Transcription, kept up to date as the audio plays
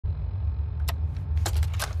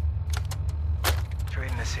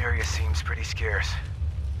This area seems pretty scarce.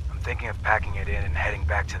 I'm thinking of packing it in and heading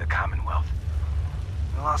back to the Commonwealth.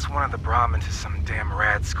 We lost one of the Brahmins to some damn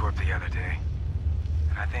rad scorp the other day.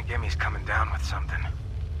 And I think Emmy's coming down with something.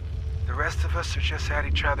 The rest of us are just at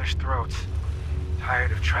each other's throats.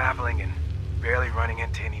 Tired of traveling and barely running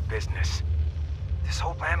into any business. This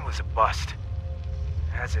whole plan was a bust.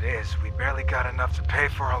 As it is, we barely got enough to pay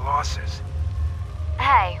for our losses.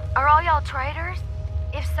 Hey, are all y'all traders?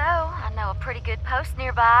 If so, I know a pretty good post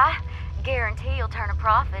nearby. Guarantee you'll turn a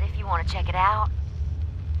profit if you want to check it out.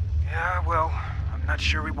 Yeah, well, I'm not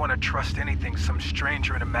sure we want to trust anything some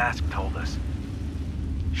stranger in a mask told us.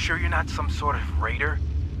 Sure you're not some sort of raider?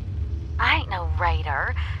 I ain't no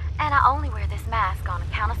raider, and I only wear this mask on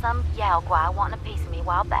account of some Yaogwai wanting a piece of me a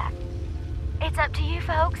while back. It's up to you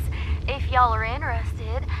folks. If y'all are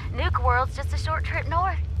interested, Nuka World's just a short trip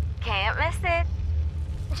north. Can't miss it.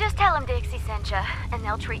 Just tell them Dixie sent ya, and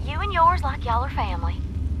they'll treat you and yours like y'all are family.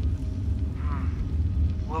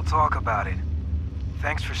 We'll talk about it.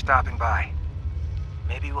 Thanks for stopping by.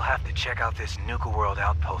 Maybe we'll have to check out this Nuka World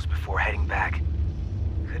outpost before heading back.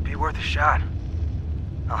 Could be worth a shot.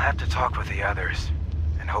 I'll have to talk with the others,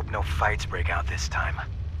 and hope no fights break out this time.